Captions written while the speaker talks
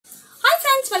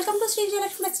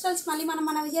Srivijayalaxmitextiles మళ్ళీ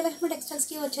మన Vijayalakshmi textiles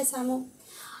కి వచ్చేసాము.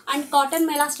 అండ్ కాటన్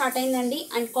మేళా స్టార్ట్ అయిందండి.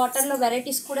 అండ్ కాటన్ లో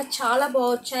వెరైటీస్ కూడా చాలా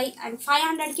బాగుంటాయి. అండ్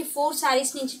 500 కి 4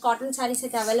 సారీస్ నుంచి కాటన్ సారీస్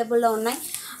అయితే అవైలబుల్ లో ఉన్నాయి.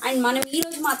 అండ్ మనం ఈ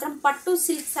రోజు మాత్రం పట్టు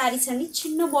సిల్క్ సారీస్ అండి,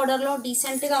 చిన్న బోర్డర్ లో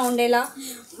డీసెంట్ గా ఉండేలా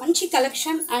మంచి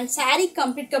కలెక్షన్. అండ్ సారీ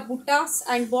కంప్లీట్ గా బుట్టాస్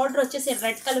అండ్ బోర్డర్ వచ్చేసి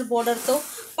రెడ్ కలర్ బోర్డర్ తో,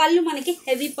 పళ్ళు మనకి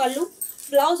హెవీ పళ్ళు,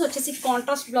 బ్లౌజ్ వచ్చేసి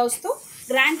కాంట్రాస్ట్ బ్లౌజ్ తో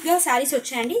గ్రాండ్ గా సారీస్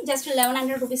వచ్చాయండి. జస్ట్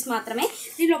 1100 రూపీస్ మాత్రమే.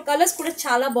 దీనిలో కలర్స్ కూడా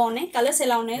చాలా బాగున్నాయి. కలర్స్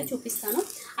ఎలా ఉన్నాయో చూపిస్తాను.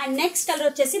 అండ్ నెక్స్ట్ కలర్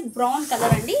వచ్చేసి బ్రౌన్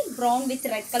కలర్ అండి, brown with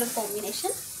red colour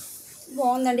combination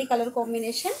బాగుందండి. Colour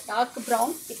combination dark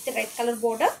brown with red colour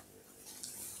border.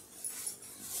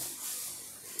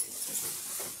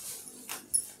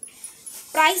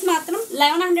 Price మాత్రం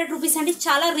 1100 రూపీస్ అండి,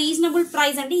 చాలా రీజనబుల్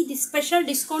ప్రైస్ అండి. ఇది స్పెషల్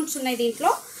డిస్కౌంట్స్ ఉన్నాయి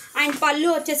దీంట్లో. అండ్ పళ్ళు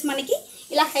వచ్చేసి మనకి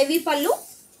ఇలా హెవీ పళ్ళు,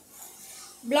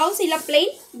 బ్లౌజ్ ఇలా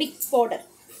plain big border,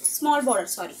 small border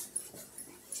sorry,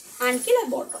 అండ్కి ఇలా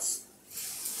బోర్డర్స్.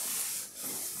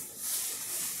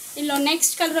 దీనిలో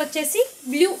నెక్స్ట్ కలర్ వచ్చేసి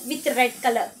బ్లూ విత్ రెడ్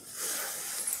కలర్.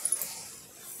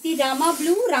 ఇది రామా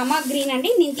బ్లూ, రామా గ్రీన్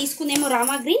అండి. నేను తీసుకుందేమో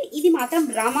రామా గ్రీన్, ఇది మాత్రం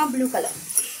రామా బ్లూ కలర్.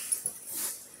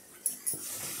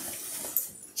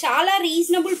 చాలా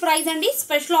రీజనబుల్ ప్రైస్ అండి,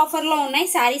 స్పెషల్ ఆఫర్లో ఉన్నాయి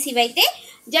శారీస్ ఇవైతే.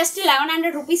 జస్ట్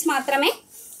 1100 రూపీస్ మాత్రమే.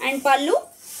 అండ్ పళ్ళు,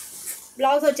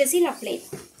 బ్లౌజ్ వచ్చేసి ఇలా ప్లెయిన్.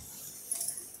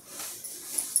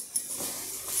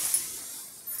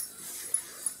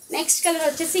 నెక్స్ట్ కలర్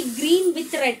వచ్చేసి green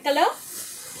with red colour.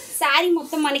 Sari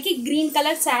మొత్తం మనకి గ్రీన్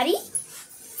కలర్ శారీ,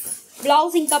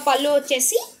 బ్లౌజ్ ఇంకా పళ్ళు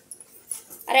వచ్చేసి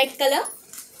red colour,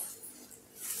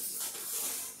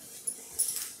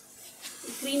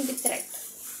 green with red.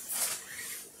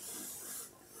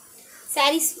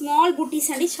 Sari small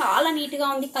బుటీస్ అండి, చాలా నీట్గా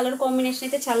ఉంది. కలర్ కాంబినేషన్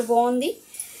అయితే చాలా బాగుంది,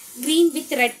 green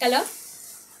with red colour.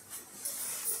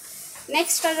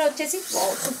 Next colour వచ్చేసి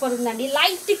సూపర్ ఉందండి,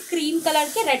 లైట్ క్రీమ్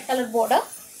కలర్కి రెడ్ కలర్ బోర్డర్.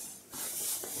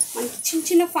 మనకి చిన్న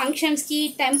చిన్న ఫంక్షన్స్కి,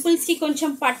 టెంపుల్స్కి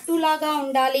కొంచెం పట్టులాగా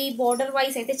ఉండాలి, బోర్డర్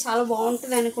వైజ్ అయితే చాలా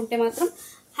బాగుంటుంది అనుకుంటే మాత్రం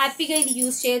హ్యాపీగా ఇది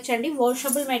యూజ్ చేయొచ్చండి.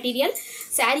 Washable material.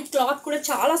 శారీ క్లాత్ కూడా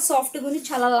చాలా సాఫ్ట్గా ఉంది,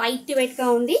 చాలా లైట్ వెయిట్గా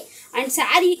ఉంది. అండ్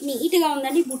శారీ నీట్గా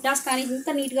ఉందండి. బుట్టాస్ కానీ ఇంత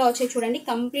నీట్గా వచ్చాయి చూడండి.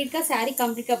 కంప్లీట్గా శారీ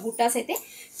కంప్లీట్గా బుట్టాస్ అయితే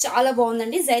చాలా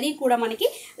బాగుందండి. జరీ కూడా మనకి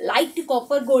లైట్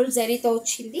కాపర్ గోల్డ్ జరీతో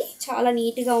వచ్చింది, చాలా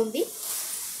నీట్గా ఉంది.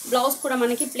 బ్లౌజ్ కూడా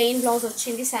మనకి ప్లెయిన్ బ్లౌజ్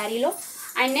వచ్చింది శారీలో.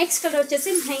 అండ్ నెక్స్ట్ కలర్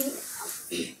వచ్చేసి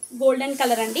గోల్డెన్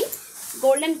కలర్ అండి,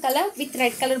 golden colour with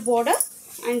red colour border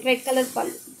and red colour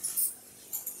పళ్ళు.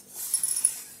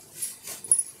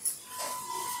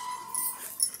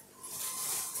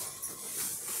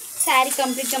 శారీ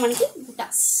కంప్లీట్గా మనకి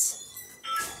బుటాస్.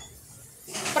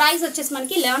 ప్రైస్ వచ్చేసి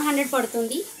మనకి 1100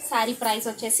 పడుతుంది శారీ ప్రైస్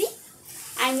వచ్చేసి.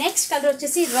 అండ్ నెక్స్ట్ కలర్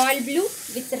వచ్చేసి royal blue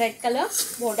with red colour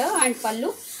border and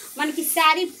పళ్ళు. మనకి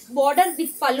శారీ బోర్డర్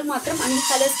విత్ పళ్ళు మాత్రం అన్ని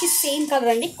కలర్స్కి సేమ్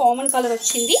కలర్ అండి, కామన్ కలర్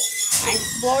వచ్చింది. అండ్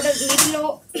బోర్డర్ మిడిల్లో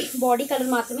బాడీ కలర్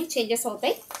మాత్రమే చేంజెస్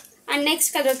అవుతాయి. అండ్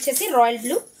నెక్స్ట్ కలర్ వచ్చేసి రాయల్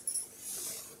బ్లూ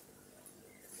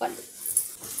పళ్ళు.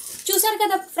 చూసారు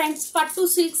కదా ఫ్రెండ్స్, పట్టు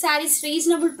సిల్క్ శారీస్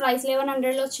రీజనబుల్ ప్రైస్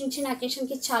 1100లో చిన్న చిన్న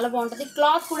అకేషన్కి చాలా బాగుంటుంది.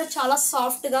 క్లాత్ కూడా చాలా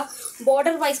సాఫ్ట్గా,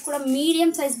 బార్డర్ వైజ్ కూడా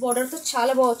మీడియం సైజ్ బార్డర్తో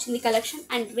చాలా బాగా వచ్చింది కలెక్షన్.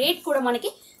 అండ్ రేట్ కూడా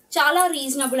మనకి చాలా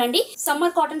రీజనబుల్ అండి.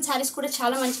 సమ్మర్ కాటన్ శారీస్ కూడా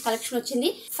చాలా మంచి కలెక్షన్ వచ్చింది.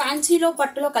 ఫ్యాన్సీలో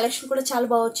పట్టులో కలెక్షన్ కూడా చాలా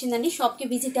బాగా వచ్చిందండి. షాప్కి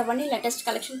విజిట్ అవ్వండి, లేటెస్ట్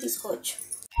కలెక్షన్ తీసుకోవచ్చు.